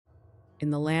in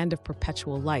the land of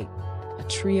perpetual light, a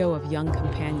trio of young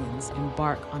companions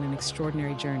embark on an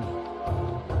extraordinary journey.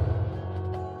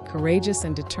 Courageous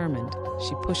and determined,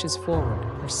 she pushes forward,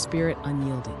 her spirit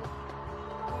unyielding.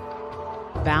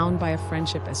 Bound by a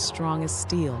friendship as strong as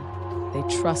steel,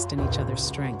 they trust in each other's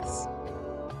strengths.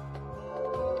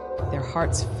 Their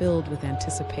hearts filled with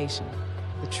anticipation,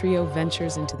 the trio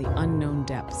ventures into the unknown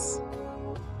depths.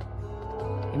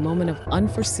 A moment of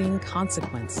unforeseen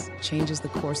consequence changes the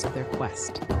course of their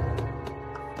quest.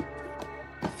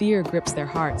 Fear grips their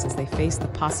hearts as they face the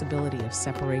possibility of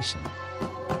separation.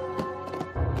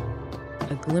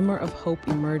 A glimmer of hope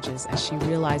emerges as she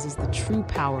realizes the true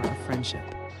power of friendship.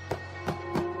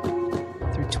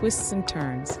 Through twists and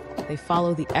turns, they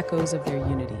follow the echoes of their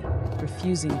unity,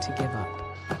 refusing to give up.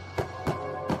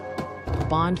 A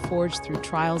bond forged through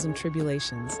trials and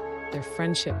tribulations, their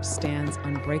friendship stands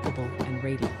unbreakable and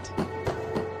radiant.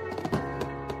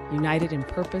 United in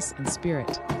purpose and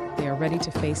spirit, they are ready to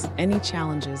face any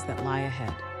challenges that lie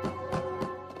ahead.